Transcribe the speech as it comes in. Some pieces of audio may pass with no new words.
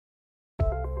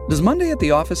Does Monday at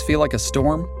the office feel like a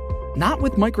storm? Not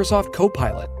with Microsoft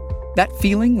Copilot. That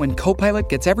feeling when Copilot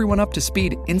gets everyone up to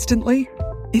speed instantly?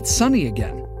 It's sunny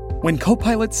again. When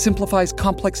Copilot simplifies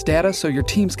complex data so your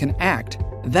teams can act,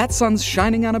 that sun's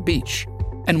shining on a beach.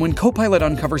 And when Copilot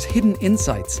uncovers hidden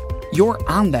insights, you're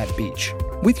on that beach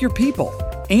with your people,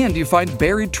 and you find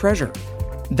buried treasure.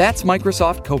 That's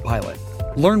Microsoft Copilot.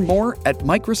 Learn more at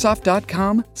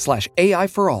Microsoft.com/AI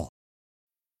for all.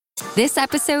 This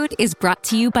episode is brought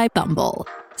to you by Bumble.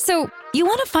 So, you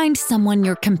want to find someone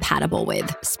you're compatible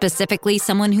with, specifically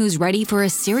someone who's ready for a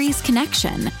serious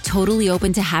connection, totally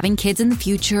open to having kids in the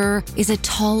future, is a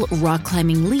tall,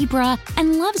 rock-climbing Libra,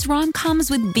 and loves rom-coms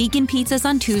with vegan pizzas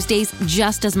on Tuesdays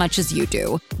just as much as you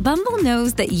do. Bumble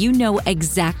knows that you know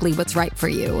exactly what's right for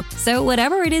you. So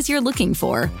whatever it is you're looking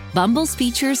for, Bumble's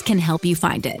features can help you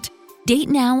find it. Date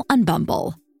now on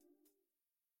Bumble.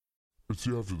 It's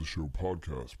the After the Show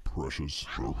podcast, precious.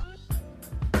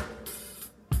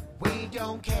 We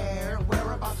don't care,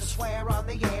 we're about to swear on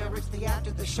the air. It's the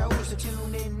After the Show, so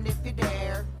tune in if you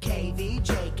dare.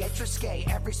 KVJ, get your skate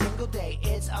every single day.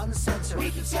 It's uncensored.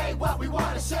 We can say what we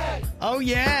want to say. Oh,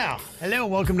 yeah. Hello,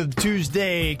 welcome to the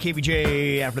Tuesday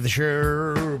KVJ After the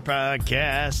Show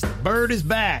podcast. The bird is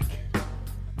back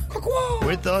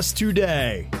with us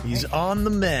today. He's on the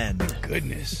mend.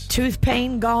 Goodness. Tooth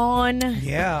pain gone.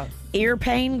 Yeah. Ear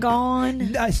pain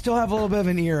gone. I still have a little bit of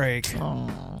an earache.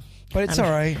 Oh. But it's all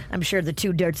right. I'm sure the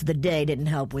 2 dirts of the day didn't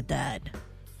help with that.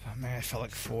 Oh, man, I felt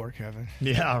like 4, Kevin.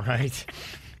 Yeah, right.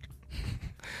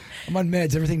 I'm on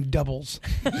meds. Everything doubles.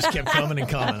 Just kept coming and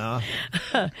coming, huh?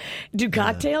 Do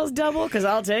cocktails double? Because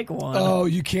I'll take one. Oh,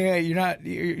 you can't.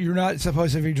 You're not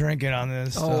supposed to be drinking on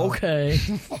this. Oh, okay.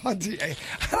 I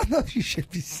don't know if you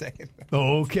should be saying that.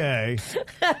 Okay.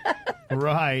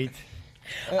 Right.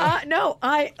 No,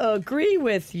 I agree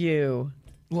with you.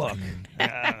 Look,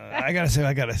 I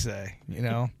gotta say, you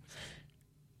know.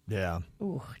 Yeah.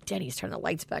 Ooh, Denny's turned the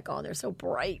lights back on. They're so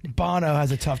bright. Bono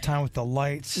has a tough time with the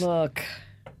lights. Look,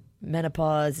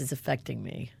 menopause is affecting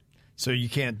me. So you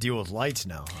can't deal with lights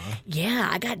now, huh? Yeah,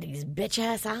 I got these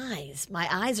bitch-ass eyes. My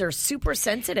eyes are super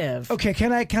sensitive. Okay,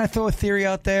 can I throw a theory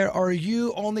out there? Are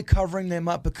you only covering them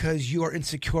up because you are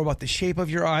insecure about the shape of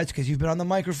your eyes? Because you've been on the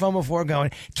microphone before going,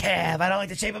 Kev, I don't like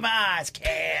the shape of my eyes,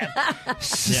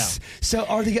 Kev. Yeah. So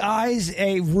are the eyes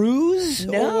a ruse?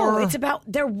 No, or? it's about,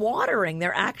 they're watering.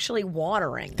 They're actually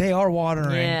watering. They are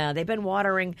watering. Yeah, they've been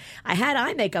watering. I had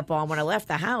eye makeup on when I left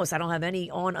the house. I don't have any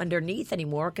on underneath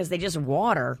anymore because they just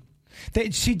water.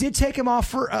 She did take them off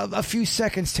for a few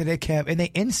seconds today, Kev, and they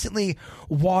instantly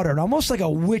watered, almost like a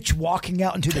witch walking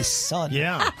out into the sun.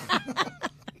 Yeah.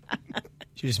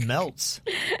 She just melts.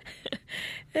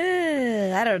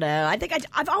 I don't know. I think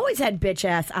I've always had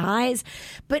bitch-ass eyes,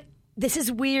 but this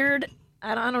is weird.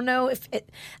 I don't know if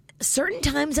certain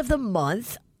times of the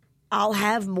month I'll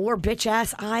have more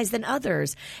bitch-ass eyes than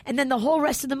others. And then the whole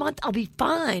rest of the month I'll be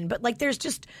fine. But like there's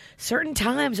just certain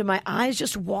times when my eyes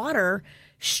just water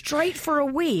straight for a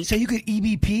week. So you get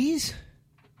EBPs?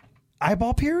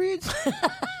 Eyeball periods?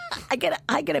 I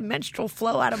get a menstrual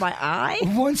flow out of my eye.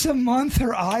 Once a month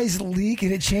her eyes leak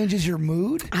and it changes your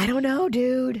mood? I don't know,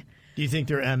 dude. Do you think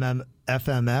they're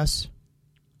FMS?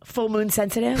 Full moon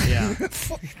sensitive? Yeah.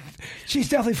 She's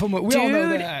definitely full moon. We all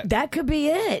know that. That could be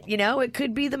it. You know, it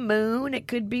could be the moon. It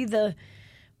could be the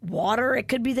water. It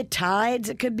could be the tides.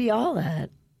 It could be all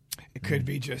that. It could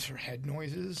be just her head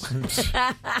noises.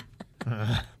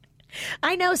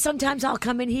 I know sometimes I'll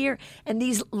come in here and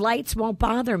these lights won't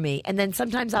bother me. And then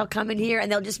sometimes I'll come in here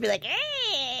and they'll just be like,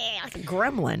 like a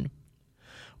gremlin.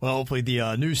 Well, hopefully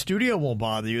the new studio won't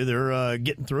bother you. They're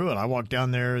getting through it. I walked down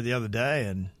there the other day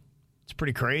and it's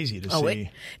pretty crazy to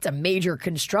see. It's a major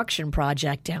construction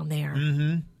project down there.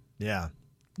 Mm-hmm. Yeah.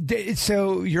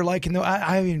 So you're liking though?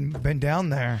 I haven't been down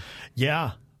there.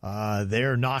 Yeah.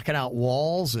 They're knocking out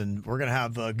walls, and we're going to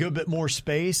have a good bit more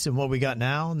space than what we got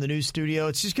now in the new studio.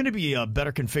 It's just going to be a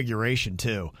better configuration,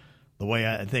 too. The way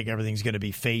I think everything's going to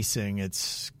be facing,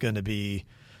 it's going to be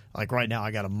like right now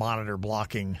I got a monitor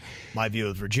blocking my view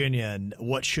of Virginia, and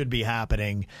what should be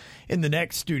happening in the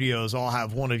next studios, I'll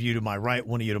have one of you to my right,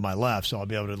 one of you to my left, so I'll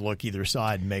be able to look either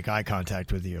side and make eye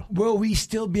contact with you. Will we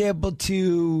still be able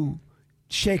to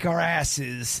shake our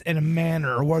asses in a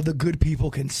manner where the good people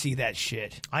can see that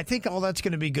shit? I think all that's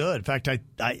going to be good. In fact, I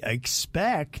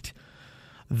expect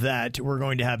that we're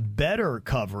going to have better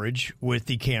coverage with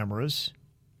the cameras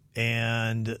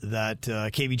and that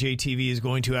KVJ TV is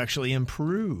going to actually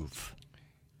improve.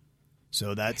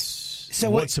 So that's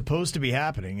what's supposed to be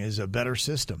happening is a better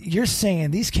system. You're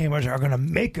saying these cameras are going to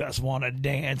make us want to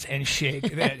dance and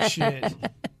shake that shit.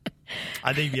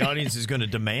 I think the audience is going to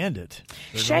demand it. They're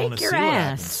gonna Shake wanna your see what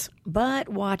ass, but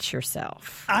watch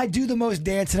yourself. I do the most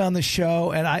dancing on the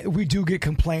show, and we do get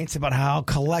complaints about how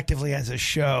collectively as a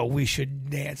show we should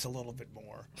dance a little bit more.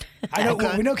 I know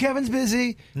we know Kevin's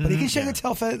busy, but he can shake a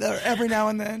tail every now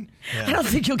and then. Yeah. I don't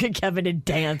think you'll get Kevin to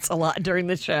dance a lot during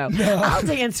the show. No. I'll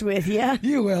dance with you.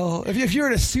 You will. If you're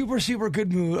in a super, super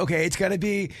good mood, okay, it's got to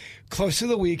be close to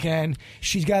the weekend.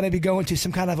 She's got to be going to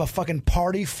some kind of a fucking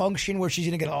party function where she's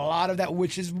going to get a lot of that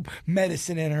witch's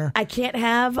medicine in her. I can't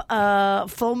have a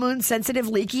full moon sensitive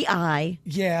leaky eye.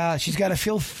 Yeah, she's got to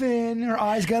feel thin. Her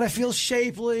eyes got to feel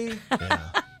shapely.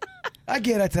 Yeah. I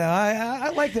get it, though. I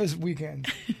like those weekends.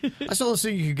 I saw this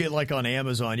thing you could get like on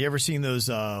Amazon. You ever seen those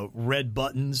red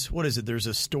buttons? What is it? There's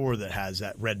a store that has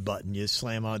that red button. You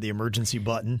slam on the emergency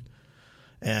button,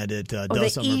 and it does the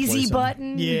something. Easy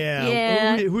button?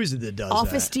 Yeah. Who is it that does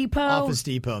Office that? Depot? Office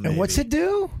Depot, maybe. And what's it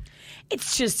do?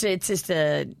 It's just it's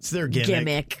their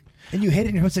gimmick. And you hit it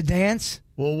and you're supposed to dance?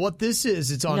 Well, what this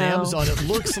is, it's on Amazon. It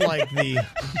looks like the...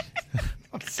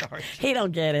 I'm sorry. He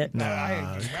don't get it.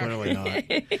 No, clearly not.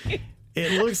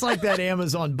 It looks like that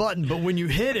Amazon button, but when you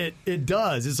hit it, it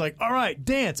does. It's like, all right,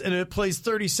 dance, and it plays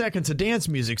 30 seconds of dance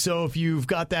music. So if you've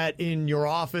got that in your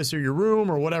office or your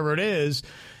room or whatever it is,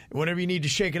 whenever you need to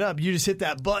shake it up, you just hit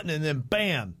that button, and then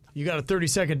bam, you got a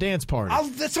 30-second dance party.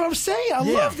 That's what I'm saying. I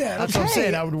love that. That's what I'm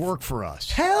saying. That would work for us.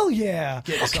 Hell yeah.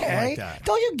 Getting something like that.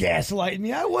 Don't you gaslight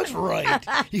me. I was right.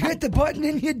 You hit the button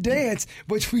and you dance,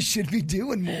 which we should be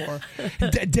doing more.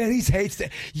 Denny's hates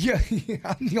that. Yeah,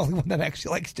 I'm the only one that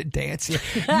actually likes to dance here.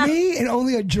 Me and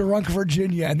only a drunk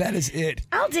Virginia, and that is it.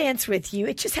 I'll dance with you.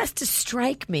 It just has to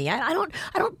strike me. I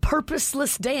don't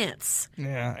purposeless dance.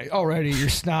 Yeah, already you're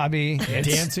snobby.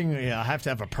 Dancing, I have to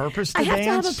have a purpose to dance? I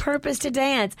have to have a purpose to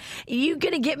dance. You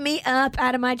going to get me up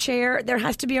out of my chair? There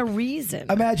has to be a reason.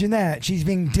 Imagine that. She's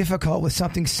being difficult with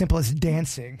something simple as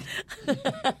dancing.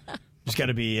 There's got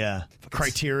to be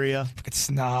criteria. Fucking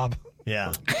snob.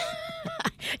 Yeah.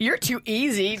 You're too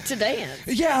easy to dance.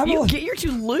 Yeah, you're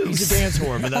too loose. He's a dance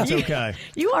whore, but that's okay.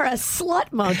 You are a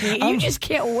slut monkey. You just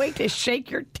can't wait to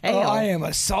shake your tail. Oh, I am a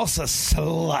salsa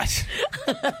slut.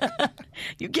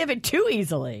 You give it too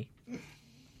easily.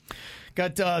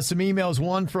 Got some emails.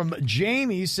 One from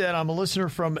Jamie said, I'm a listener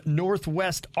from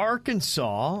Northwest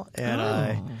Arkansas, and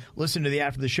I listened to the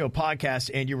After the Show podcast,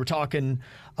 and you were talking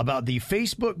about the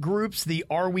Facebook groups, the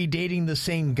Are We Dating the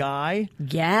Same Guy?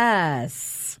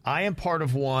 Yes. I am part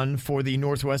of one for the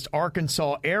Northwest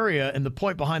Arkansas area, and the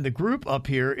point behind the group up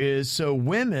here is so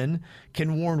women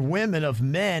can warn women of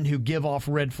men who give off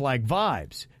red flag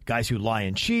vibes. Guys who lie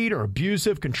and cheat, are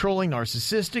abusive, controlling,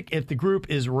 narcissistic. If the group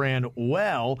is ran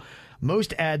well,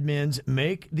 most admins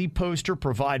make the poster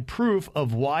provide proof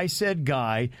of why said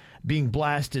guy being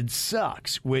blasted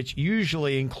sucks, which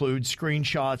usually includes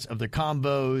screenshots of the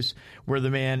combos where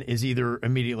the man is either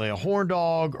immediately a horn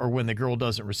dog or when the girl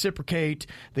doesn't reciprocate,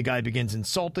 the guy begins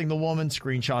insulting the woman,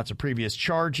 screenshots of previous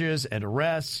charges and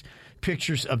arrests,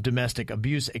 pictures of domestic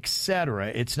abuse, etc.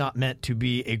 It's not meant to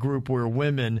be a group where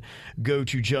women go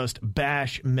to just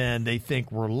bash men they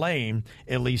think were lame,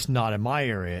 at least not in my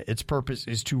area. Its purpose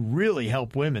is to really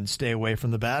help women stay away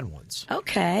from the bad ones.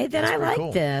 Okay, then I like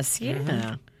cool. this. Yeah.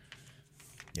 Mm-hmm.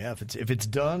 Yeah, if it's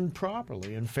done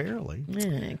properly and fairly.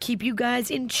 Yeah, keep you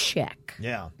guys in check.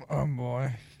 Yeah. Oh,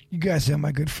 boy. You guys have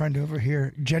my good friend over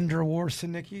here, Gender War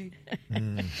Sinicki.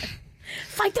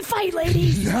 Fight the fight,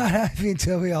 ladies. Not happy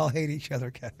until we all hate each other,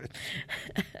 Kevin.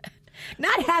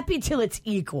 Not happy till it's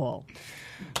equal.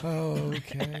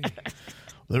 Okay.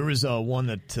 There was one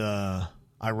that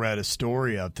I read a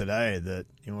story of today that,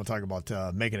 we'll talk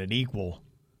about making it equal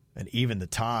and even the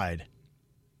tide.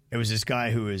 It was this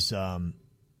guy who was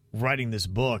writing this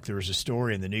book. There was a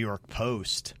story in the New York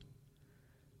Post.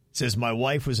 It says, my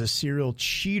wife was a serial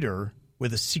cheater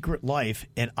with a secret life,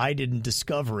 and I didn't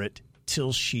discover it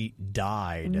till she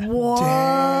died. What?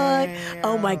 Damn.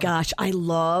 Oh my gosh, I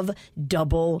love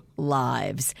double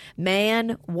lives.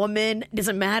 Man, woman,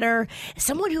 doesn't matter.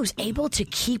 Someone who's able to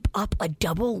keep up a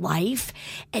double life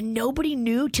and nobody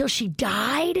knew till she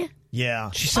died?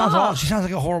 Yeah. She sounds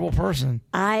like a horrible person.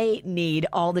 I need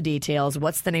all the details.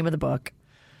 What's the name of the book?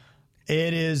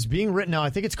 It is being written now. I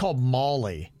think it's called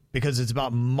Molly, because it's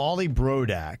about Molly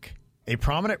Brodak, a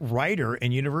prominent writer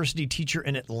and university teacher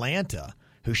in Atlanta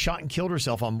who shot and killed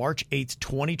herself on March 8th,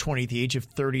 2020 at the age of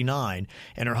 39.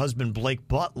 And her husband, Blake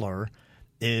Butler,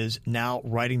 is now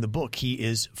writing the book. He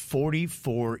is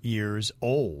 44 years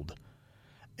old.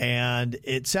 And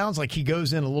it sounds like he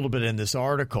goes in a little bit in this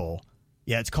article.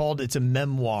 Yeah, it's a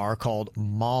memoir called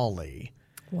Molly.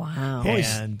 Wow.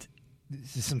 And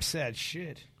this is some sad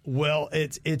shit. well,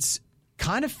 it's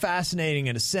kind of fascinating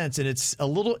in a sense, and it's a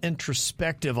little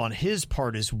introspective on his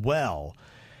part as well.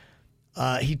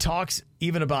 He talks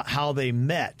even about how they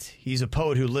met. He's a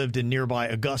poet who lived in nearby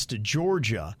Augusta,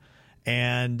 Georgia,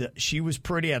 and she was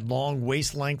pretty, had long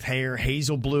waist-length hair,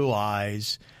 hazel blue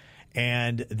eyes,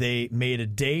 and they made a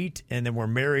date and then were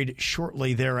married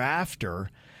shortly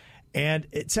thereafter. And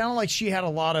it sounded like she had a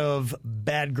lot of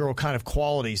bad girl kind of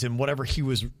qualities, and whatever he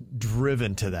was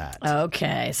driven to that.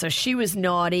 Okay, so she was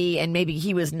naughty, and maybe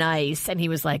he was nice, and he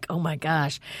was like, oh my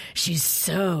gosh, she's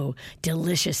so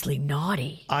deliciously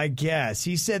naughty. I guess.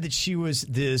 He said that she was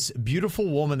this beautiful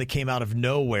woman that came out of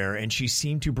nowhere, and she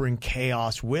seemed to bring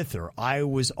chaos with her. I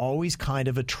was always kind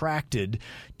of attracted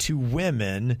to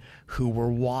women who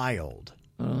were wild.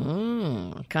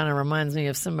 Kind of reminds me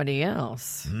of somebody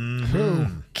else. Who?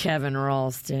 Kevin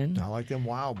Ralston. I like them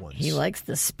wild ones. He likes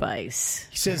the spice.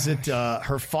 He says that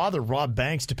her father robbed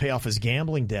banks to pay off his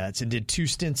gambling debts and did 2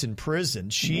 stints in prison.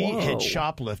 She had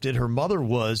shoplifted. Her mother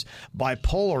was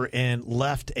bipolar and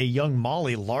left a young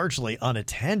Molly largely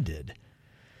unattended.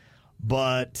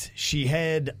 But she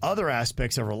had other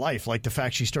aspects of her life, like the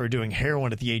fact she started doing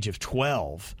heroin at the age of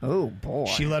 12. Oh, boy.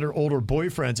 She let her older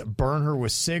boyfriends burn her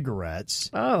with cigarettes.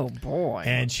 Oh, boy.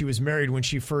 And she was married when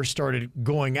she first started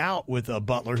going out with a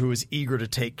butler who was eager to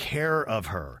take care of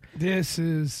her. This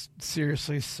is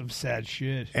seriously some sad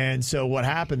shit. And so what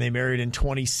happened, they married in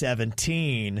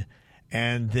 2017,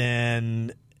 and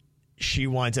then she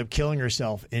winds up killing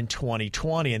herself in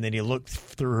 2020, and then he looked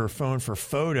through her phone for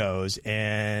photos,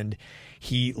 and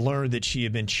he learned that she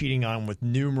had been cheating on with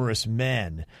numerous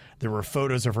men. There were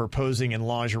photos of her posing in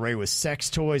lingerie with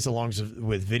sex toys, along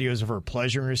with videos of her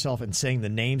pleasuring herself and saying the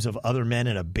names of other men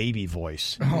in a baby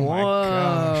voice. Oh, my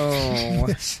gosh.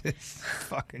 This is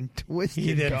fucking twisted.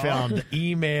 He then found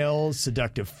emails,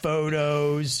 seductive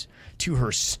photos to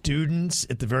her students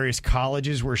at the various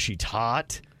colleges where she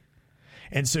taught.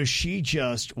 And so she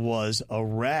just was a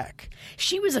wreck.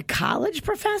 She was a college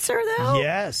professor, though?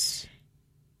 Yes.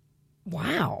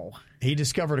 Wow. He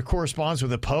discovered a correspondence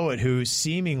with a poet who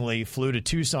seemingly flew to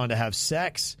Tucson to have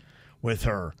sex with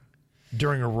her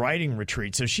during a writing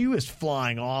retreat. So she was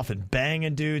flying off and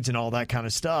banging dudes and all that kind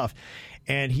of stuff.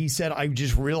 And he said, I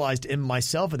just realized in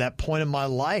myself at that point in my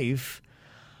life,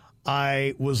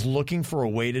 I was looking for a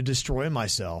way to destroy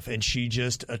myself, and she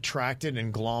just attracted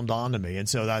and glommed onto me. And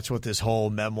so that's what this whole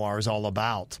memoir is all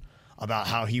about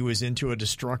how he was into a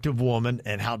destructive woman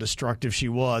and how destructive she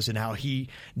was and how he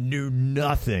knew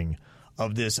nothing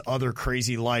of this other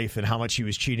crazy life and how much she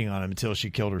was cheating on him until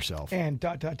she killed herself. And ...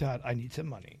 I need some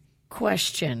money.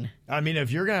 Question. I mean,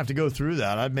 if you're going to have to go through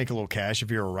that, I'd make a little cash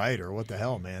if you're a writer. What the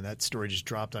hell, man? That story just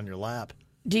dropped on your lap.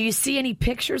 Do you see any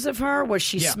pictures of her? Was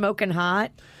she smoking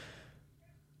hot?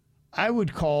 I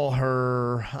would call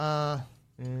her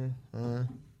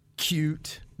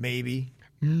cute, maybe.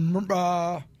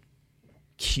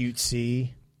 Cutesy.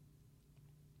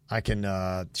 I can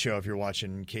show if you're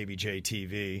watching KBJ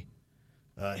TV.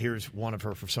 Here's one of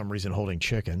her for some reason holding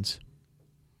chickens.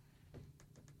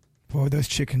 Boy, those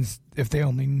chickens, if they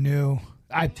only knew.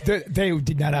 They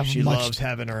did not have She much. loves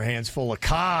having her hands full of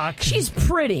cock. She's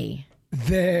pretty.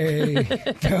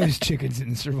 Those chickens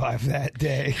didn't survive that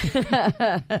day.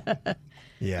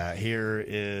 Yeah, here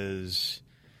is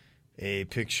a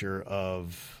picture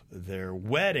of their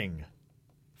wedding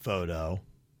photo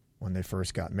when they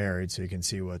first got married, so you can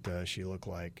see what she looked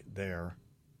like there.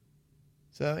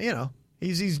 So, you know,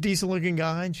 he's a decent-looking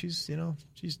guy, and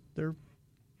they're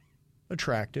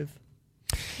attractive.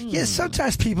 Yeah,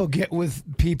 sometimes people get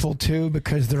with people, too,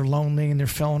 because they're lonely and they're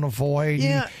filling a void.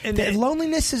 Yeah. And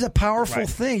loneliness is a powerful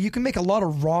thing. You can make a lot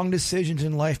of wrong decisions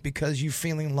in life because you're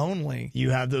feeling lonely.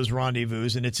 You have those rendezvous,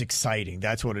 and it's exciting.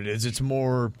 That's what it is. It's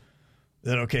more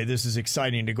that, okay, this is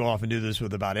exciting to go off and do this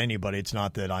with about anybody. It's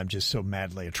not that I'm just so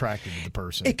madly attracted to the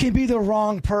person. It can be the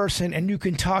wrong person, and you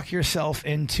can talk yourself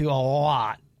into a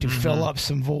lot to fill up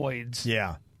some voids.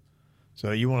 Yeah.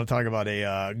 So you want to talk about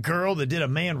a girl that did a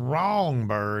man wrong,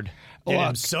 Bird. Did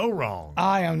him so wrong.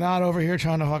 I am not over here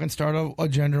trying to fucking start a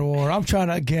gender war. I'm trying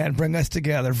to, again, bring us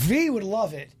together. V would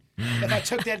love it if I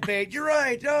took that bait. You're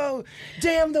right. Oh,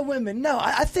 damn the women. No,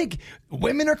 I think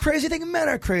women are crazy. I think men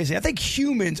are crazy. I think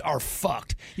humans are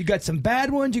fucked. You got some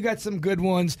bad ones, you got some good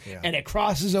ones, and it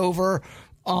crosses over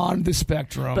on the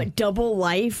spectrum. But double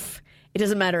life... It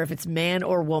doesn't matter if it's man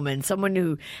or woman. Someone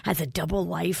who has a double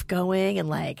life going and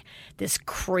like this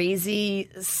crazy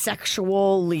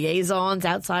sexual liaisons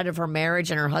outside of her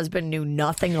marriage and her husband knew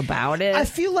nothing about it. I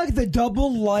feel like the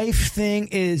double life thing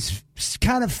is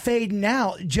kind of fading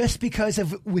out just because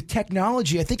of with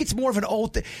technology. I think it's more of an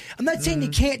old thing. I'm not saying you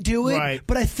can't do it,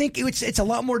 but I think it's a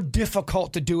lot more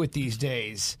difficult to do it these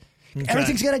days. Okay.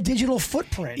 Everything's got a digital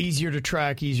footprint. Easier to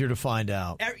track, easier to find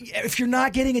out. If you're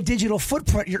not getting a digital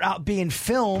footprint, you're out being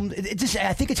filmed.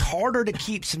 I think it's harder to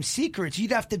keep some secrets.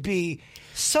 You'd have to be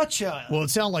such a... Well, it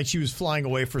sounded like she was flying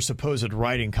away for supposed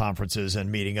writing conferences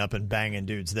and meeting up and banging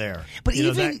dudes there. But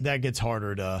that gets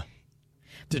harder to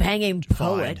banging find.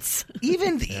 poets.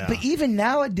 But even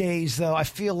nowadays, though, I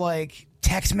feel like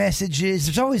text messages,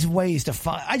 there's always ways to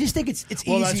find. I just think it's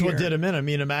easier. Well, that's what did him in. I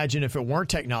mean, imagine if it weren't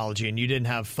technology and you didn't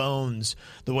have phones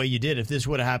the way you did. If this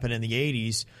would have happened in the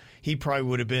 80s, he probably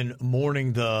would have been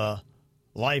mourning the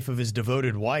life of his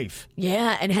devoted wife.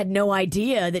 Yeah, and had no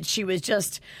idea that she was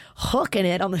just hooking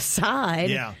it on the side.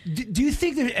 Yeah. Do you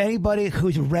think there's anybody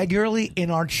who's regularly in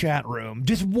our chat room,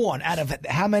 just one out of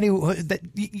how many, that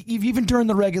even during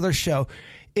the regular show,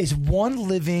 is one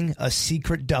living a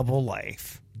secret double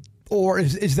life? Or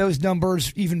is those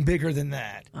numbers even bigger than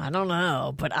that? I don't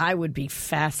know, but I would be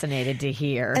fascinated to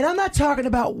hear. And I'm not talking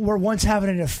about we're once having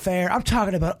an affair. I'm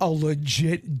talking about a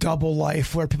legit double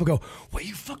life where people go, "Well,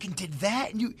 you fucking did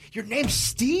that, and your name's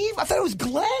Steve? I thought it was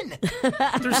Glenn."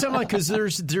 There's something because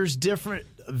there's different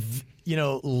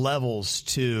levels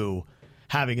to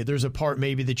having it. There's a part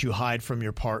maybe that you hide from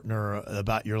your partner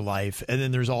about your life, and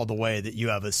then there's all the way that you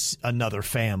have another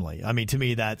family. I mean, to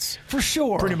me, that's for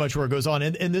sure pretty much where it goes on.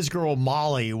 And this girl,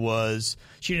 Molly,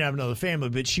 she didn't have another family,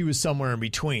 but she was somewhere in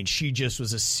between. She just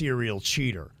was a serial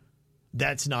cheater.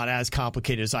 That's not as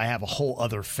complicated as I have a whole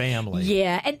other family.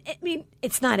 Yeah, and I mean,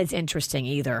 it's not as interesting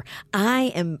either.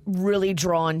 I am really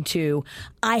drawn to,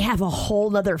 I have a whole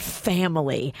nother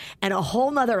family and a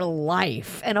whole nother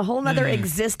life and a whole nother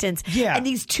existence. Yeah. And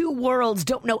these two worlds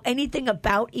don't know anything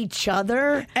about each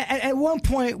other. At one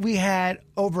point, we had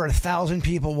over 1,000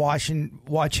 people watching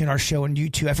our show on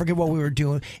YouTube. I forget what we were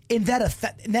doing. In that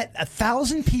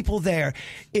 1,000 people there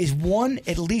is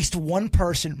at least one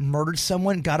person murdered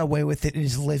someone, got away with it, and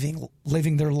is living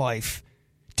their life.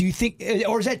 Do you think,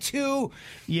 or is that too?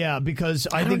 Yeah, because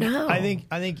I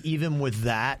think even with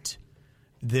that,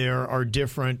 there are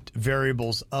different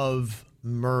variables of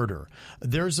murder.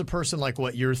 There's a person like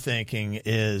what you're thinking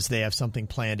is they have something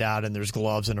planned out and there's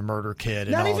gloves and a murder kit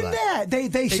and not all even that. They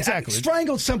exactly.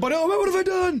 strangled somebody. Oh, what have I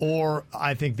done? Or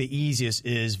I think the easiest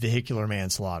is vehicular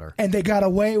manslaughter. And they got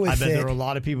away with it. I bet there are a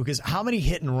lot of people, because how many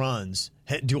hit and runs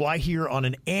do I hear on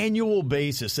an annual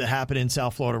basis that happen in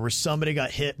South Florida where somebody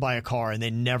got hit by a car and they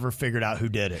never figured out who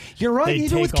did it? You're right. They'd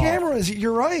even with take off. cameras,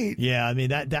 you're right. Yeah, I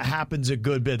mean, that happens a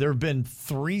good bit. There have been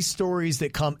 3 stories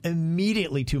that come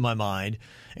immediately to my mind,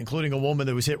 including a woman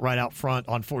that was hit right out front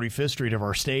on 45th Street of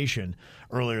our station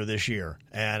earlier this year.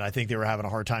 And I think they were having a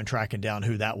hard time tracking down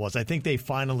who that was. I think they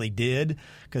finally did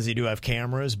because they do have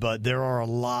cameras, but there are a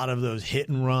lot of those hit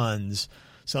and runs.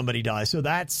 Somebody dies. So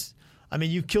that's... I mean,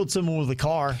 you killed someone with a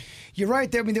car. You're right.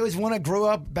 There was one that grew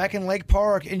up back in Lake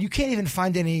Park, and you can't even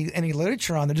find any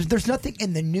literature on it. There's nothing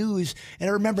in the news. And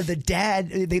I remember the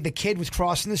kid was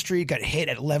crossing the street, got hit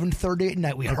at 11:30 at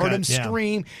night. We heard him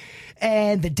scream.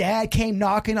 And the dad came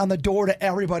knocking on the door to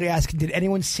everybody asking, did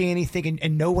anyone see anything?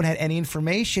 And no one had any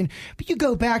information. But you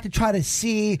go back to try to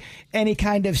see any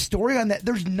kind of story on that.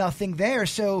 There's nothing there.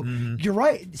 So you're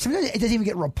right. Sometimes it doesn't even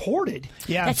get reported.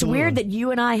 Yeah, that's absolutely weird that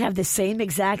you and I have the same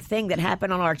exact thing that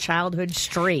happened on our childhood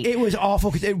street. It was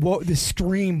awful because the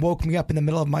scream woke me up in the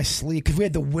middle of my sleep because we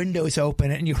had the windows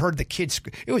open and you heard the kids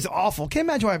scream. It was awful. Can't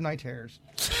imagine why I have night terrors.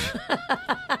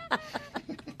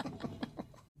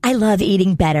 I love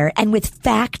eating better, and with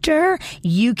Factor,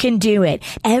 you can do it.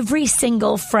 Every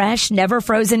single fresh, never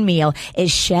frozen meal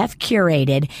is chef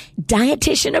curated,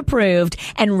 dietitian approved,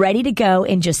 and ready to go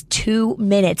in just 2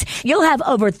 minutes. You'll have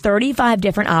over 35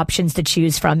 different options to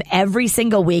choose from every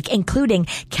single week, including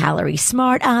calorie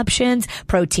smart options,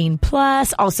 protein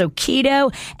plus, also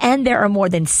keto, and there are more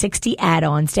than 60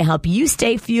 add-ons to help you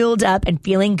stay fueled up and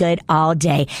feeling good all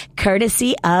day,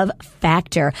 courtesy of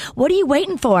Factor. What are you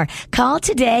waiting for? Call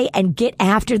today and get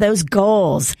after those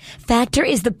goals. Factor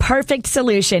is the perfect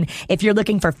solution if you're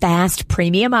looking for fast,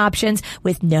 premium options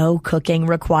with no cooking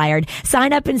required.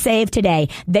 Sign up and save today.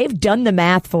 They've done the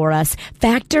math for us.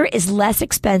 Factor is less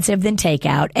expensive than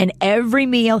takeout, and every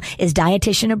meal is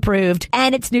dietitian approved,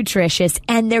 and it's nutritious,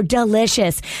 and they're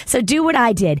delicious. So do what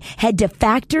I did. Head to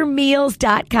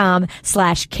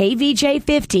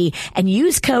factormeals.com/KVJ50 and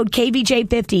use code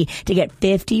KVJ50 to get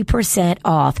 50%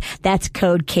 off. That's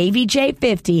code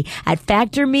KVJ50 at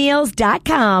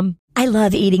factormeals.com. I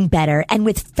love eating better, and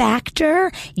with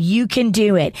Factor, you can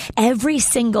do it. Every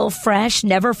single fresh,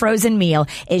 never frozen meal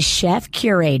is chef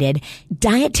curated,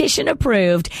 dietitian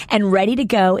approved, and ready to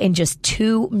go in just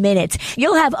 2 minutes.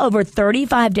 You'll have over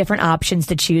 35 different options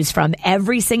to choose from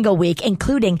every single week,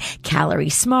 including calorie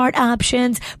smart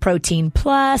options, protein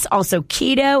plus, also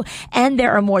keto, and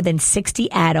there are more than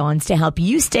 60 add-ons to help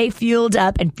you stay fueled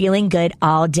up and feeling good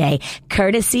all day,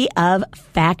 courtesy of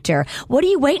Factor. What are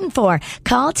you waiting for?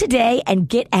 Call today and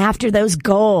get after those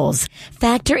goals.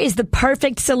 Factor is the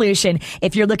perfect solution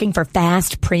if you're looking for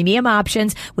fast, premium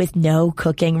options with no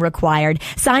cooking required.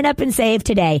 Sign up and save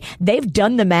today. They've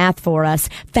done the math for us.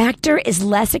 Factor is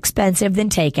less expensive than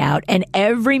takeout, and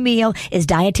every meal is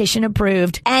dietitian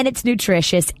approved, and it's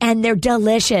nutritious, and they're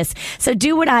delicious. So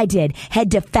do what I did. Head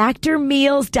to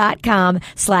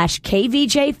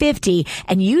factormeals.com/KVJ50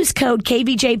 and use code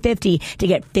KVJ50 to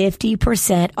get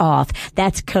 50% off.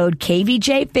 That's code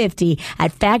KVJ50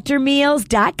 at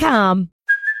factormeals.com.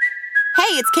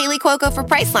 Hey, it's Kaylee Cuoco for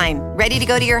Priceline. Ready to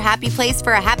go to your happy place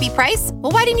for a happy price?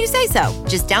 Well, why didn't you say so?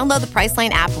 Just download the Priceline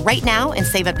app right now and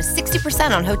save up to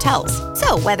 60% on hotels.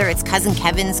 So whether it's Cousin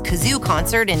Kevin's Kazoo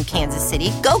Concert in Kansas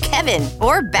City, go Kevin,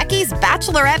 or Becky's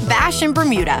Bachelorette Bash in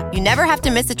Bermuda, you never have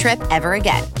to miss a trip ever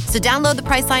again. So download the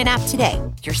Priceline app today.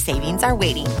 Your savings are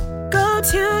waiting. Go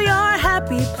to your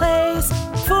happy place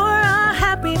for a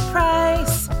happy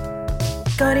price.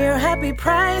 Go to your happy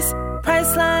price,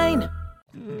 Priceline.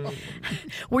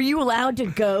 Were you allowed to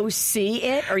go see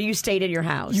it, or you stayed in your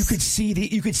house? You could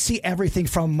see everything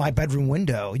from my bedroom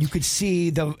window. You could see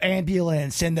the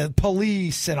ambulance and the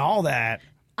police and all that.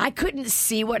 I couldn't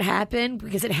see what happened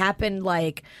because it happened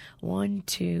like 1,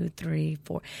 2, 3,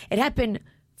 4. It happened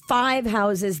 5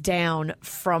 houses down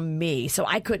from me, so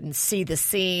I couldn't see the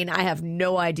scene. I have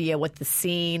no idea what the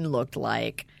scene looked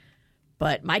like.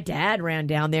 But my dad ran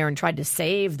down there and tried to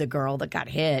save the girl that got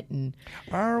hit. And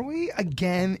are we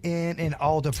again in an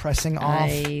all depressing off?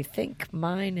 I think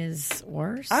mine is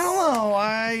worse. I don't know.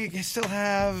 I still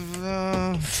have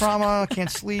trauma,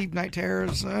 can't sleep, night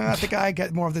terrors. I think I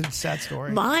get more of the sad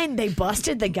story. Mine, they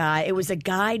busted the guy. It was a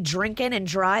guy drinking and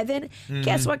driving.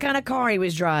 Guess what kind of car he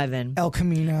was driving? El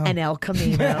Camino. An El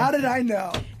Camino. How did I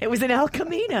know? It was an El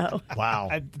Camino. Wow.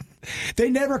 They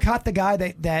never caught the guy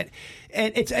that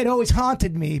and it always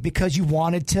haunted me because you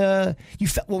wanted to. You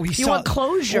want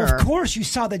closure. Well, of course, you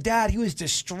saw the dad. He was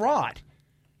distraught.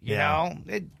 You know.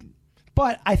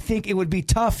 But I think it would be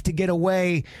tough to get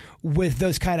away with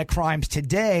those kind of crimes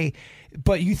today.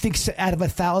 But you think out of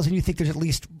 1,000, you think there's at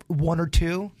least 1 or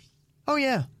 2? Oh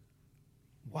yeah.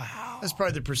 Wow. That's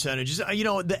probably the percentages. You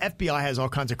know, the FBI has all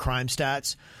kinds of crime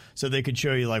stats, so they could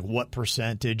show you like what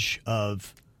percentage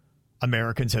of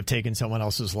Americans have taken someone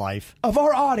else's life. Of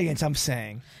our audience, I'm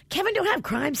saying. Kevin don't have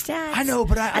crime stats. I know,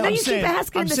 but I know I'm you saying, keep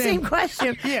asking the same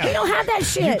question. Yeah. He don't have that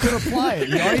shit. You could apply it.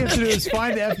 All you have to do is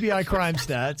find the FBI crime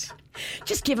stats.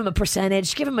 Just give him a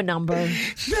percentage. Give him a number.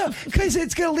 No, because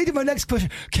it's going to lead to my next question.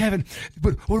 Kevin,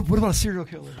 but what about a serial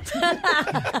killer?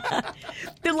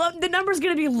 The number's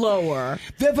going to be lower.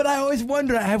 But I always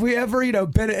wonder, have we ever,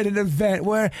 been at an event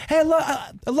where, hey,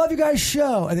 I love you guys'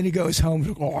 show, and then he goes home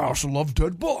and goes, I also love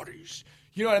dead bodies.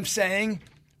 You know what I'm saying?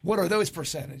 What are those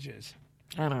percentages?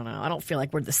 I don't know. I don't feel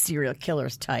like we're the serial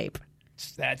killers type.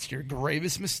 That's your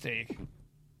gravest mistake.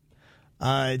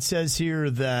 It says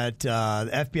here that the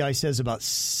FBI says about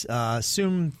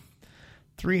assume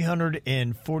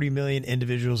 340 million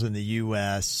individuals in the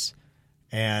U.S.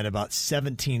 and about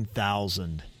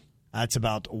 17,000. That's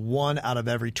about 1 out of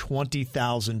every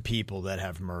 20,000 people that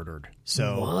have murdered.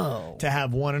 So to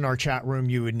have one in our chat room,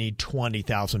 you would need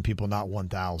 20,000 people, not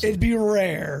 1,000. It'd be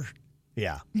rare.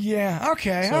 Yeah. Yeah.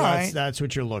 Okay. So all right. That's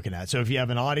what you're looking at. So if you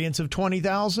have an audience of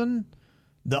 20,000,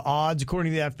 the odds,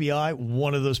 according to the FBI,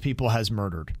 one of those people has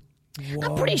murdered. Whoa.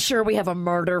 I'm pretty sure we have a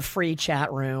murder-free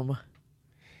chat room.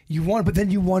 But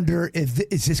then you wonder, is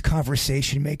this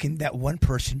conversation making that one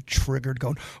person triggered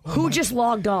going, who just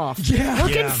logged off? Yeah.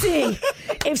 Look and see.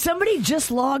 If somebody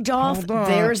just logged off,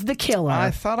 there's the killer.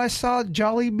 I thought I saw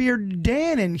Jollybeard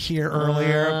Dan in here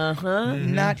earlier.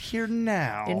 Mm-hmm. Not here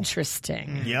now.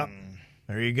 Interesting. Yep.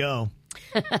 There you go.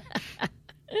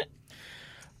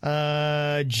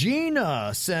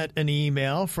 Gina sent an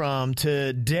email from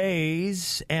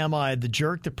today's Am I the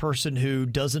Jerk? The person who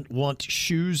doesn't want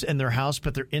shoes in their house,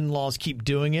 but their in-laws keep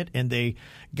doing it, and they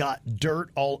got dirt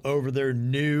all over their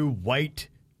new white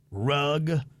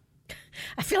rug.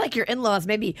 I feel like your in-laws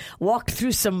maybe walked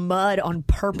through some mud on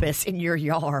purpose in your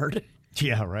yard.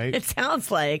 Yeah, right? It sounds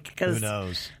like. Who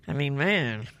knows? I mean,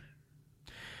 man.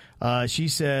 She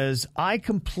says, I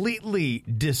completely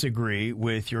disagree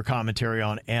with your commentary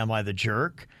on Am I the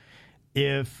Jerk?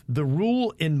 If the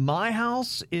rule in my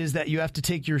house is that you have to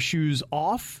take your shoes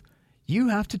off, you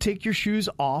have to take your shoes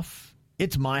off.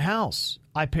 It's my house.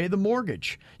 I pay the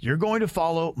mortgage. You're going to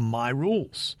follow my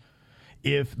rules.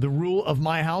 If the rule of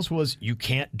my house was you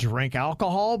can't drink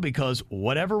alcohol because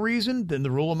whatever reason, then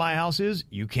the rule of my house is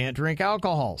you can't drink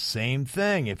alcohol. Same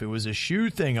thing. If it was a shoe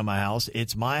thing in my house,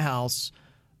 it's my house,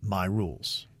 my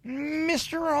rules.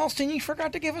 Mr. Ralston, you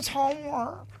forgot to give us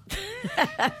homework.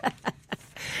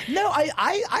 No,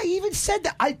 I even said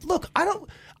that.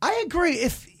 I agree.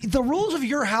 If the rules of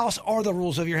your house are the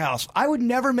rules of your house, I would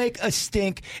never make a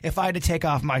stink if I had to take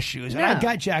off my shoes. And I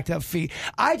got jacked up feet.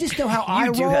 I just know how I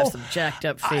roll. You do have some jacked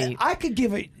up feet. I could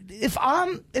give it.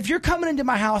 If you're coming into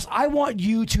my house, I want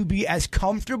you to be as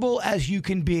comfortable as you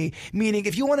can be. Meaning,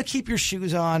 if you want to keep your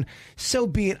shoes on, so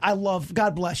be it.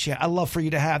 God bless you. I love for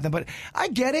you to have them. But I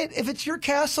get it. If it's your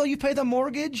castle, you pay the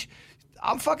mortgage.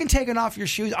 I'm fucking taking off your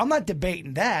shoes. I'm not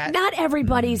debating that. Not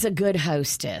everybody's a good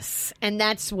hostess, and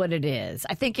that's what it is.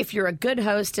 I think if you're a good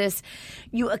hostess,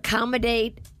 you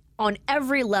accommodate on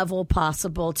every level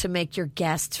possible to make your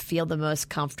guests feel the most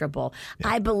comfortable. Yeah.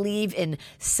 I believe in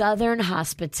Southern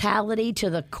hospitality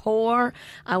to the core.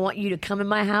 I want you to come in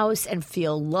my house and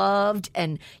feel loved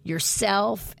and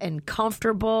yourself and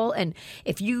comfortable. And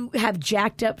if you have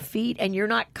jacked up feet and you're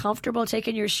not comfortable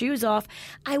taking your shoes off,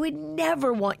 I would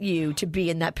never want you to be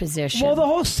in that position. Well, the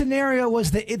whole scenario was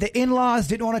the in-laws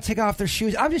didn't want to take off their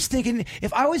shoes. I'm just thinking,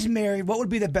 if I was married, what would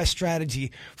be the best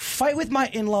strategy? Fight with my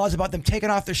in-laws about them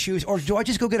taking off their shoes, or do I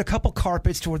just go get a couple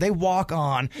carpets to where they walk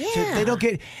on? Yeah. So they don't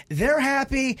get. They're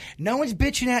happy. No one's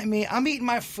bitching at me. I'm eating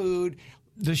my food.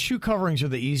 The shoe coverings are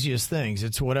the easiest things.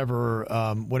 It's whatever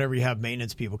you have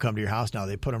maintenance people come to your house now,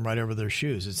 they put them right over their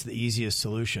shoes. It's the easiest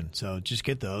solution. So just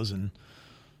get those, and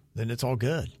then it's all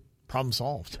good. Problem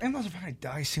solved. In-laws are going to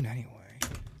die soon anyway.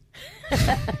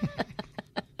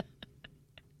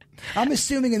 I'm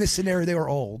assuming in this scenario they were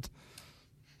old.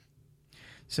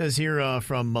 Says here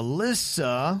from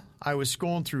Melissa, I was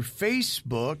scrolling through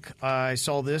Facebook. I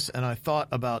saw this and I thought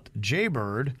about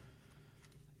Jaybird.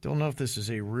 Don't know if this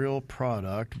is a real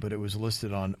product, but it was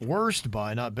listed on Worst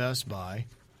Buy, not Best Buy.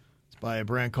 It's by a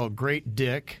brand called Great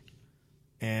Dick,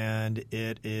 and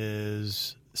it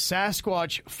is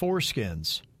Sasquatch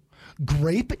foreskins.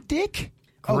 Grape Dick?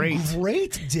 Great. Oh,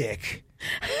 Great Dick.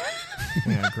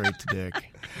 Yeah, Great Dick.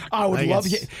 I would love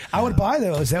it. I would buy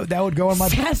those. That would go in my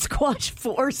Sasquatch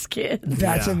foreskin.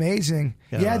 That's amazing.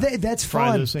 Yeah, that's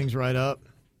fry fun. those things right up.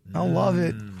 I love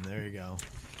it. There you go.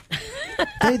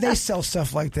 They sell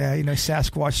stuff like that,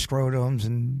 Sasquatch scrotums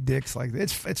and dicks like that.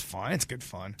 It's fun. It's good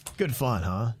fun. Good fun,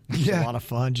 huh? Yeah. A lot of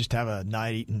fun. Just have a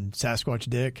night eating Sasquatch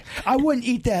dick. I wouldn't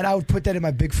eat that. I would put that in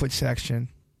my Bigfoot section.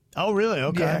 Oh, really?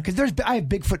 Okay. Yeah, because I have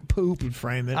Bigfoot poop. You'd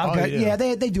frame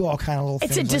it. They do all kind of little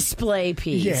things. It's a display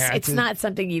piece. Yeah, it's not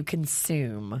something you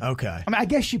consume. Okay. I mean, I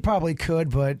guess you probably could,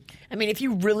 but... I mean, if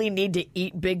you really need to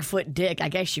eat Bigfoot dick, I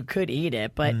guess you could eat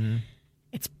it, but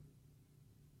it's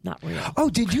not real. Oh,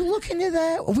 did you look into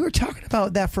that? We were talking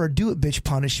about that for a do-it-bitch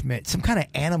punishment, some kind of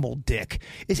animal dick.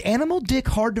 Is animal dick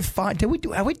hard to find? Have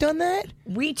we done that?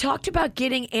 We talked about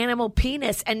getting animal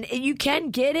penis, and you can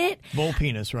get it. Bull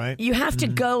penis, right? You have to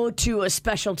go to a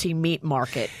specialty meat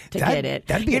market to get it.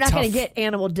 You're not going to get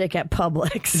animal dick at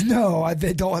Publix. No,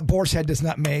 they don't. Boar's Head does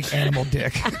not make animal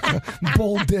dick.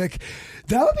 Bull dick.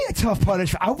 That would be a tough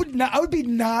punishment. I would be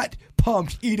not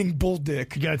pumped eating bull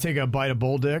dick. You got to take a bite of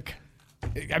bull dick?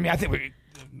 I mean, I think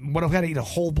what if we got to eat a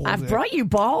whole bull I've dick? brought you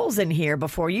balls in here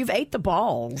before. You've ate the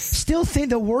balls. Still think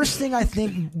the worst thing I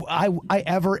think I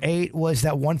ever ate was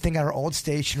that one thing at our old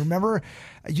station. Remember,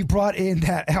 you brought in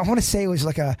that, I want to say it was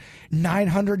like a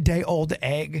 900-day-old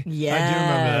egg. Yes. I do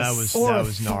remember that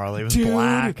was gnarly. It was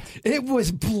black. It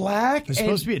was black. It was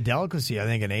supposed to be a delicacy, I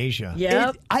think, in Asia.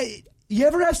 Yep. You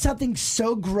ever have something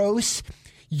so gross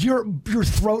your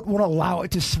throat won't allow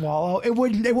it to swallow? It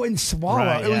wouldn't swallow.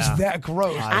 Right, it was that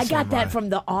gross. I got that from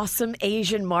the awesome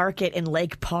Asian market in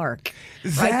Lake Park.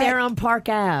 Right there on Park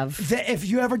Ave. If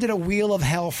you ever did a Wheel of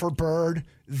Hell for Bird,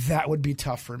 that would be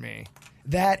tough for me.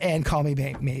 That and Call Me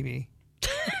Maybe.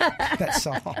 That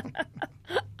song.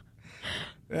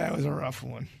 That was a rough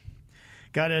one.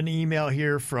 Got an email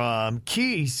here from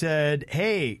Key. He said,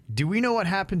 hey, do we know what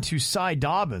happened to Cy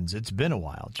Dobbins? It's been a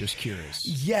while. Just curious.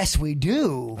 Yes, we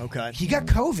do. Okay. He got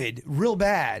COVID real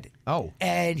bad. Oh.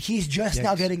 And he's just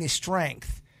now getting his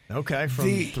strength. Okay,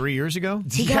 from 3 years ago?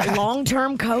 He got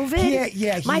long-term COVID?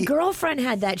 Yeah. My girlfriend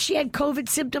had that. She had COVID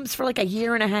symptoms for like a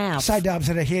year and a half. Cy Dobbins,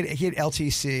 he had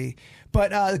LTC.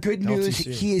 But the good news,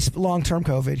 he is long-term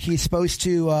COVID. He's supposed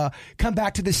to come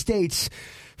back to the States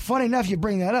Funny enough, you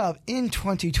bring that up in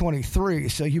 2023,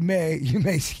 so you may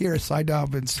hear Cy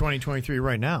Dobbins. 2023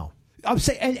 right now. I'm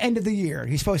saying end of the year.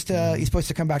 He's supposed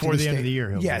to come back for to the state. end of the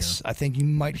year. Yes, I think you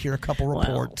might hear a couple reports.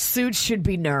 Well, Suits should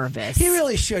be nervous. He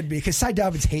really should be, because Cy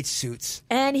Dobbins hates Suits.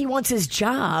 And he wants his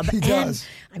job. He does.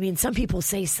 I mean, some people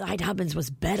say Cy Dobbins was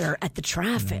better at the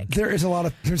traffic. There's a lot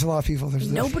of people.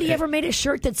 Nobody ever made a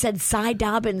shirt that said Cy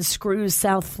Dobbins screws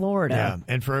South Florida. Yeah,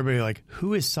 and for everybody like,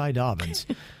 who is Cy Dobbins?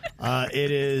 It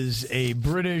is a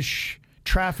British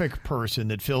traffic person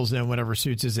that fills in whenever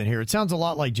Suits isn't here. It sounds a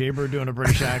lot like Jaybird doing a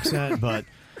British accent, but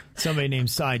somebody named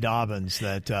Cy Dobbins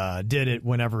that did it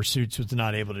whenever Suits was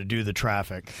not able to do the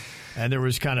traffic. And there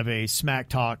was kind of a smack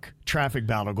talk traffic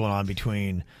battle going on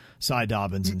between Cy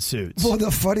Dobbins and Suits. Well,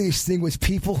 the funniest thing was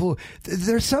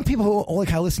there's some people who only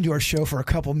kind of listen to our show for a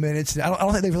couple minutes. I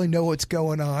don't think they really know what's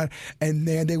going on. And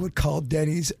man, they would call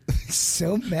Denny's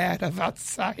so mad about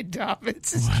Cy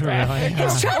Dobbins' traffic.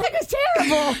 His traffic is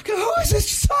terrible. Who is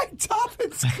this Cy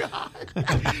Dobbins guy?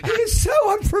 He is so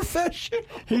unprofessional.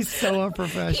 He's so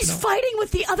unprofessional. He's fighting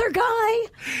with the other guy.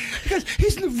 Because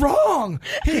he's wrong.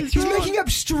 He's making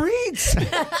up streets.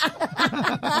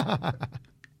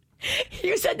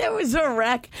 You said there was a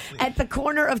wreck at the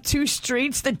corner of two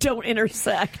streets that don't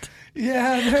intersect.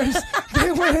 Yeah,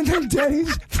 they went in there.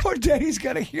 Poor Denny's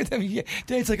got to hear them. Yeah.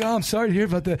 Denny's like, oh, I'm sorry to hear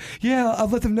about that. Yeah, I'll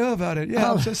let them know about it.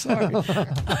 Yeah, I'm so sorry.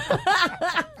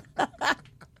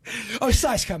 Oh,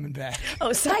 Cy's coming back.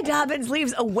 Oh, Cy Dobbins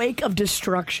leaves a wake of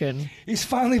destruction. He's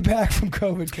finally back from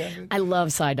COVID, Kevin. I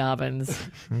love Cy Dobbins.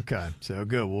 Okay, so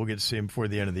good. We'll get to see him before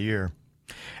the end of the year.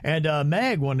 And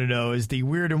Meg wanted to know, is the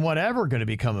Weird and Whatever going to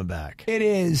be coming back? It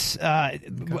is.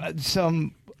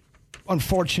 Some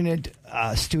unfortunate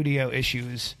studio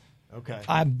issues. Okay.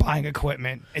 I'm buying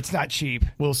equipment. It's not cheap.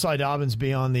 Will Cy Dobbins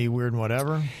be on the Weird and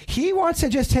Whatever? He wants to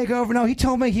just take over. No, he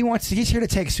told me he's here to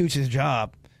take Suits'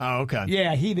 job. Oh, okay.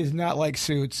 Yeah, he does not like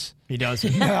Suits. He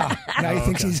doesn't? No, he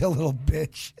thinks he's a little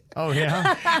bitch. Oh,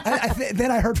 yeah?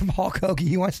 Then I heard from Hulk Hogan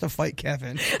he wants to fight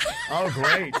Kevin. Oh,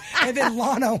 great. And then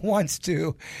Lana wants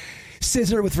to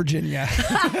scissor with Virginia.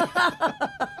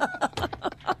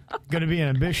 Going to be an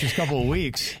ambitious couple of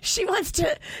weeks. She wants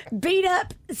to beat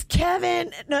up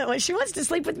Kevin. No, she wants to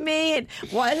sleep with me. And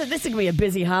this is going to be a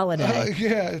busy holiday.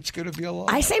 Yeah, it's going to be a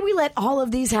lot. I say we let all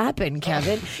of these happen,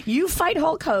 Kevin. You fight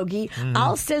Hulk Hogan.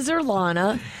 I'll scissor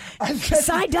Lana.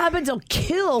 Cy Dobbins will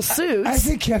kill Suits. I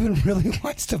think Kevin really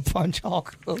wants to punch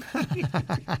Hulk Hogan.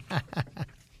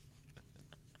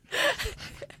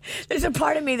 There's a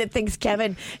part of me that thinks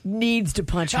Kevin needs to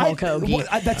punch Hulk Hogan.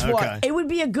 That's why. It would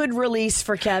be a good release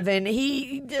for Kevin.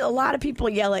 A lot of people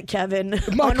yell at Kevin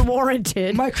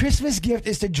unwarranted. My Christmas gift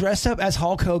is to dress up as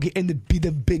Hulk Hogan and to be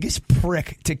the biggest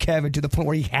prick to Kevin to the point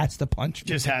where he has to punch me.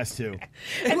 Just has to.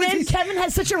 And then Kevin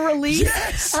has such a release.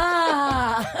 Yes.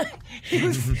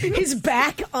 His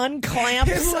back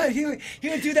unclamps. He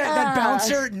would do that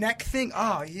bouncer neck thing.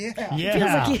 Oh, yeah. Yeah.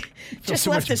 Feels like he just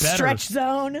so left the much better. stretch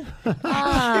zone.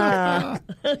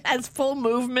 Has full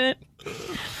movement.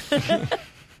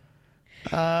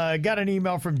 Got an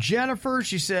email from Jennifer.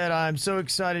 She said, I'm so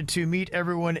excited to meet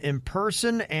everyone in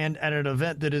person and at an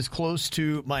event that is close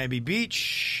to Miami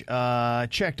Beach.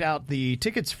 Checked out the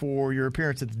tickets for your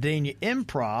appearance at the Dania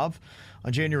Improv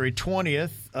on January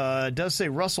 20th. It does say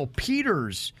Russell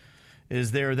Peters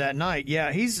is there that night.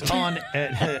 Yeah, he's on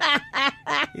at...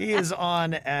 He is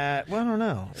on at, well, I don't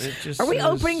know. Are we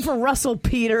opening for Russell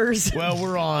Peters? Well,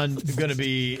 we're going to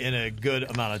be in a good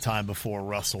amount of time before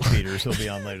Russell Peters. He'll be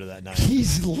on later that night.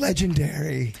 He's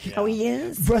legendary. Yeah. Oh, he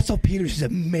is? Russell Peters is a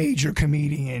major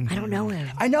comedian. I don't know him.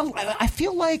 I know. I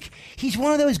feel like he's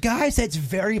one of those guys that's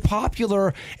very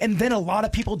popular, and then a lot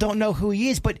of people don't know who he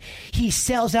is, but he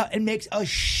sells out and makes a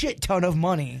shit ton of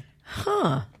money.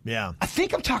 Huh. Yeah. I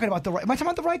think I'm talking about am I talking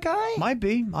about the right guy? Might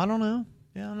be. I don't know.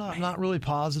 Yeah, I'm not really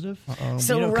positive.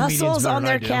 So Russell's on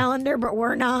their calendar, but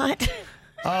we're not.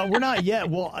 We're not yet.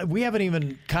 Well, we haven't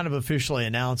even kind of officially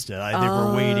announced it. I think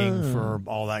we're waiting for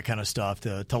all that kind of stuff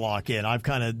to lock in.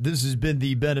 This has been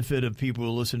the benefit of people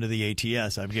who listen to the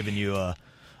ATS. I've given you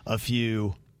a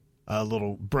few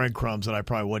little breadcrumbs that I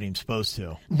probably wasn't even supposed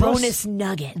to. Bonus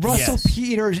nuggets. Russell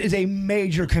Peters is a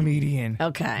major comedian.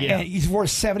 Okay. Yeah. And he's worth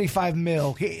 $75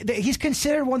 million. He's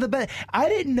considered one of the best. I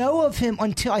didn't know of him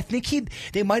until I think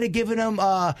they might have given him.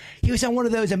 He was on one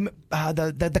of those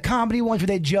the comedy ones where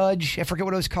they judge. I forget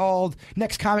what it was called.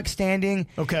 Next Comic Standing.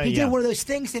 Okay. He did one of those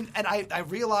things, and I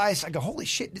realized, I go, holy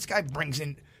shit, this guy brings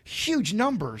in huge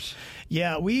numbers.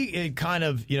 Yeah, we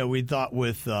thought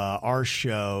with our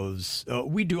shows,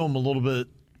 we do them a little bit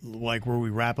like where we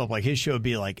wrap up, like his show would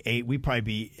be like 8. We'd probably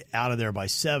be out of there by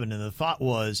 7. And the thought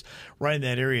was right in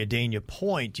that area, Dania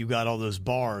Point, you got all those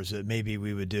bars that maybe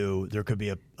we would do. There could be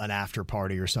an after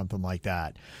party or something like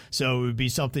that. So it would be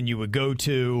something you would go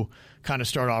to, kind of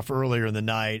start off earlier in the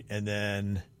night, and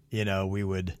then, we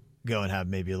would go and have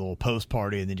maybe a little post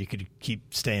party, and then you could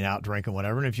keep staying out, drinking,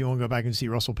 whatever. And if you want to go back and see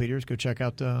Russell Peters, go check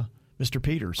out Mr.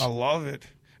 Peters. I love it.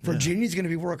 Virginia's going to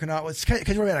be working out with,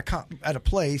 because we're at a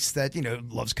place that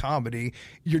loves comedy.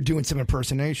 You're doing some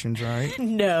impersonations, right?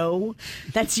 No,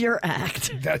 that's your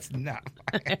act. That's not.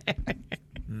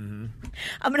 I'm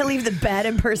going to leave the bad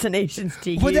impersonations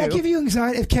to you. Would that give you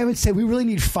anxiety if Kevin said we really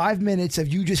need 5 minutes of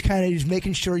you just kind of just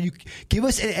making sure you give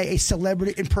us a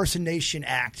celebrity impersonation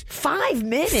act? 5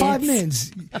 minutes? 5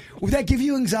 minutes. Would that give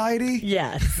you anxiety?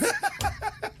 Yes.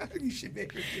 You should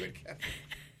make her do it, Kevin.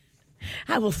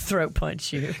 I will throat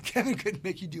punch you. Kevin couldn't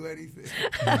make you do anything.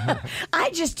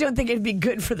 I just don't think it'd be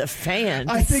good for the fans.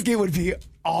 I think it would be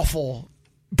awful,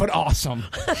 but awesome.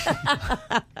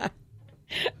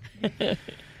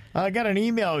 I got an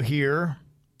email here.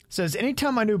 It says,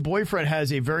 anytime my new boyfriend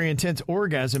has a very intense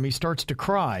orgasm, he starts to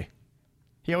cry.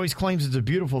 He always claims it's a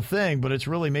beautiful thing, but it's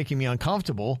really making me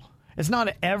uncomfortable. It's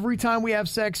not every time we have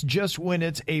sex, just when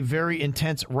it's a very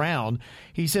intense round.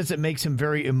 He says it makes him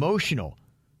very emotional.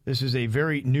 This is a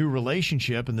very new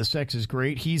relationship, and the sex is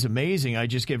great. He's amazing. I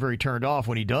just get very turned off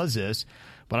when he does this,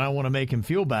 but I don't want to make him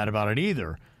feel bad about it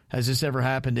either. Has this ever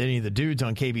happened to any of the dudes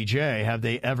on KBJ? Have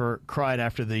they ever cried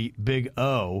after the big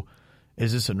O?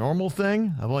 Is this a normal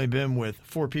thing? I've only been with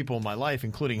 4 people in my life,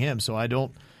 including him, so I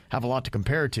don't have a lot to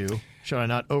compare to. Should I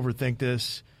not overthink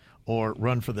this or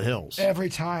run for the hills? Every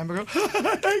time I go,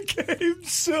 I came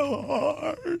so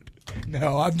hard.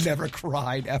 No, I've never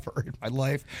cried ever in my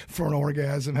life for an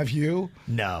orgasm. Have you?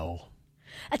 No.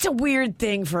 That's a weird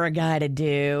thing for a guy to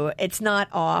do. It's not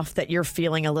off that you're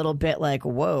feeling a little bit like,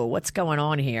 whoa, what's going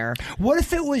on here? What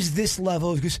if it was this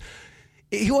level? Because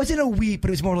it wasn't a weep, but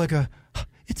it was more like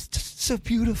it's just so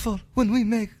beautiful when we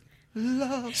make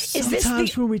love.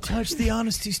 Sometimes when we touch, the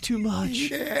honesty's too much.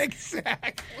 Yeah,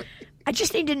 exactly. I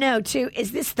just need to know, too,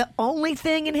 is this the only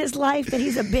thing in his life that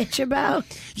he's a bitch about?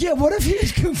 Yeah, what if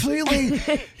he's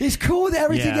he's cool with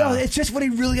everything else? It's just when he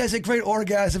really has a great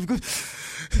orgasm.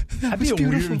 That'd be a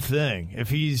weird thing if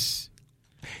he's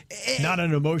not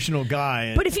an emotional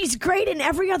guy. But if he's great in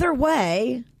every other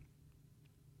way,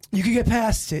 you can get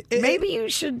past it. Maybe you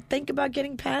should think about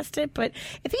getting past it. But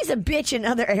if he's a bitch in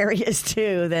other areas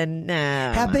too, then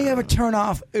no. How big of a turn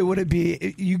off would it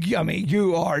be?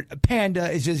 You are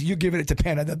Panda is just you giving it to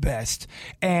Panda the best,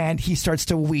 and he starts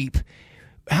to weep.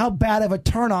 How bad of a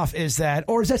turn off is that,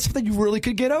 or is that something you really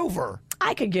could get over?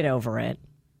 I could get over it.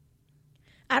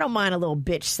 I don't mind a little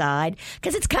bitch side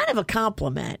because it's kind of a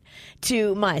compliment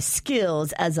to my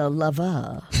skills as a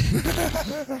lover.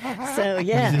 So,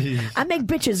 yeah, I make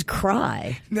bitches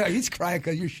cry. No, he's crying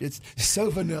because your shit's so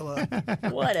vanilla.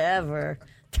 Whatever.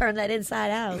 Turn that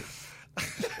inside out.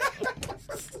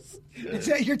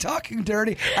 You're talking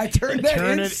dirty. I turn that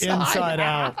Turn inside it inside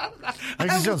out.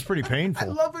 Actually, sounds pretty painful.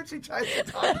 I love when she tries to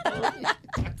talk dirty.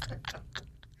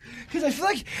 Because I feel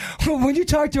like when you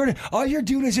talk dirty, all you're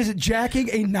doing is just jacking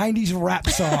a 90s rap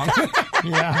song.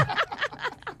 Yeah.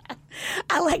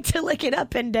 I like to lick it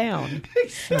up and down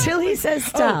till he says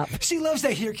stop. Oh, she loves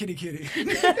that here, kitty kitty.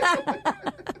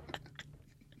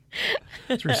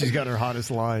 That's where she's got her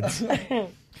hottest lines.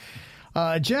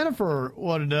 Jennifer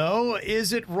want to know,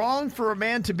 is it wrong for a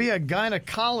man to be a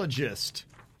gynecologist?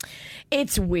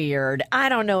 It's weird. I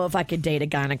don't know if I could date a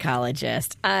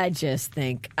gynecologist. I just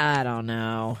think, I don't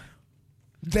know.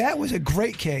 That was a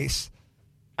great case.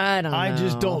 I don't know. I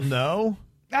just don't know.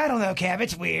 I don't know, Kev.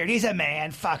 It's weird. He's a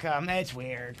man. Fuck him. It's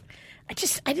weird.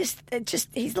 He's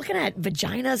looking at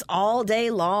vaginas all day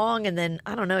long, and then,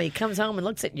 I don't know, he comes home and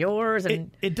looks at yours.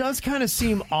 And It does kind of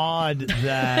seem odd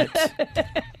that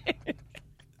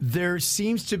there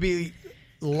seems to be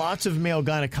lots of male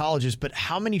gynecologists, but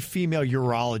how many female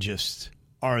urologists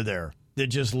are there that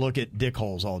just look at dick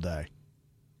holes all day?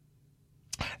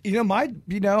 One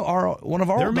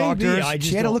of our doctors,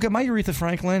 she had to look at my Aretha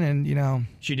Franklin, and,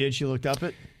 She did? She looked up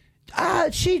it? I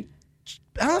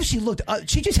don't know if she looked up.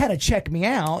 She just had to check me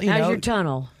out. how's your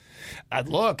tunnel?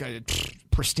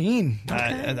 Pristine.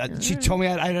 She told me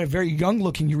I had a very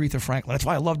young-looking Aretha Franklin. That's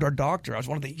why I loved our doctor. I was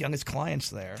one of the youngest clients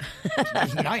there. It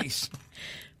was nice.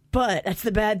 But that's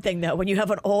the bad thing, though. When you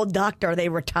have an old doctor, they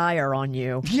retire on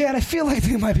you. Yeah, and I feel like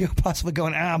they might be possibly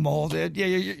going, I'm old. Yeah,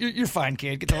 you're fine,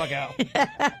 kid. Get the fuck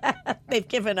out. They've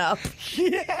given up.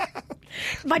 Yeah.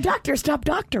 My doctor stopped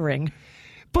doctoring.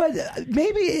 But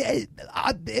maybe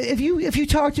if you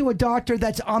talk to a doctor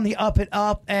that's on the up and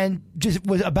up and just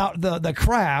was about the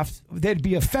craft, they'd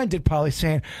be offended, probably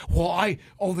saying, "Well, I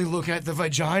only look at the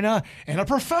vagina in a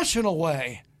professional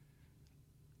way."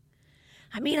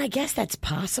 I mean, I guess that's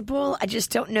possible. I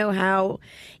just don't know how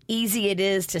easy it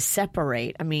is to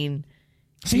separate. I mean,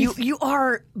 so you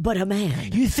are but a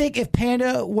man. You think if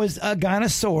Panda was a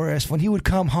Gynosaurus, when he would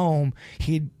come home,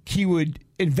 he would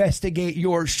investigate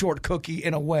your short cookie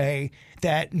in a way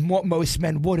that most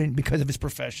men wouldn't because of his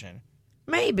profession?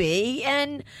 Maybe.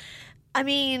 And, I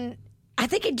mean, I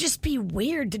think it'd just be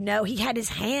weird to know he had his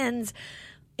hands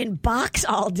in box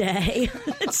all day.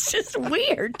 It's just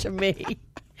weird to me.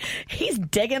 He's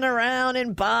digging around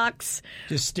in box.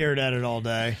 Just stared at it all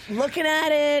day. Looking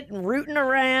at it, and rooting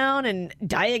around, and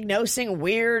diagnosing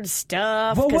weird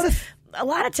stuff. Well, what if... A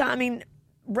lot of time, I mean,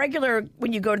 regular,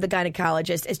 when you go to the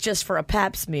gynecologist, it's just for a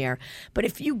pap smear. But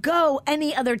if you go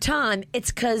any other time,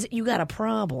 it's because you got a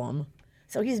problem.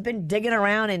 So he's been digging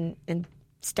around in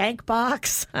stank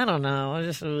box. I don't know. I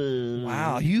just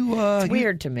wow, it's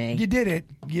weird to me. You did it.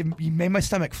 You made my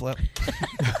stomach flip.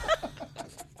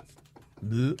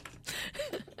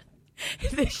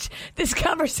 This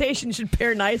conversation should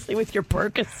pair nicely with your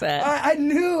Percocet. I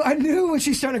knew when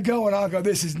she started going, I'll go,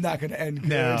 this is not going to end good.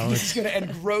 No, this is going to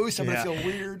end gross. I'm going to feel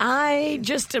weird. I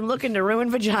just am looking to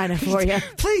ruin vagina for you.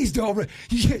 Please don't.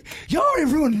 You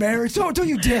already ruined marriage. Don't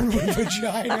you dare ruin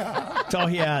vagina. That's all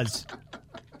he has.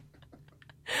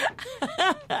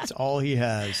 That's all he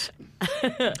has.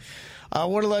 I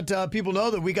want to let people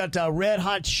know that we got Red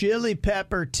Hot Chili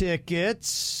Pepper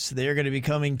tickets. They're going to be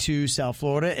coming to South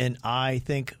Florida and I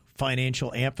think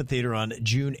Financial Amphitheater on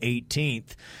June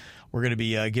 18th. We're going to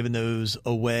be giving those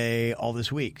away all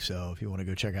this week. So if you want to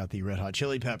go check out the Red Hot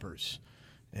Chili Peppers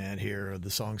and hear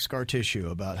the song Scar Tissue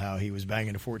about how he was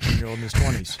banging a 14-year-old in his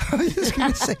 20s. I was just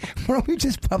going to say, weren't we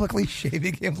just publicly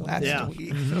shaving him last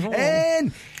week?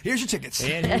 And here's your tickets.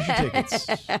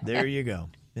 There you go.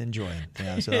 Enjoy it.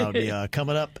 Yeah, so that'll be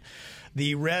coming up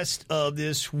the rest of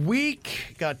this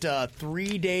week. Got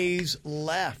 3 days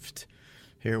left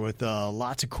here with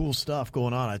lots of cool stuff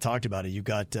going on. I talked about it. You've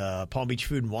got Palm Beach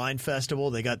Food and Wine Festival.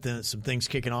 They got some things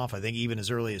kicking off, I think, even as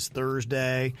early as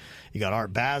Thursday. You got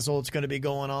Art Basel. It's going to be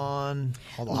going on.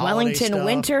 All the Wellington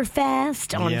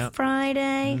Winterfest on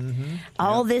Friday. Mm-hmm.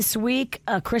 All this week,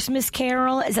 A Christmas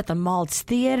Carol is at the Maltz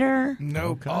Theater.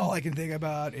 Nope. Okay. All I can think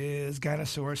about is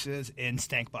Gynosauruses in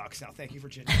Stank Box. Now, thank you for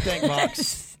changing. Stank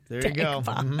Box. There you go.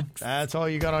 Mm-hmm. That's all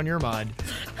you got on your mind.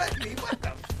 What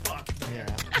the fuck? Yeah.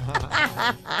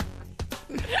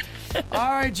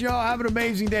 All right, y'all. Have an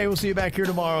amazing day. We'll see you back here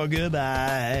tomorrow.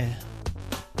 Goodbye.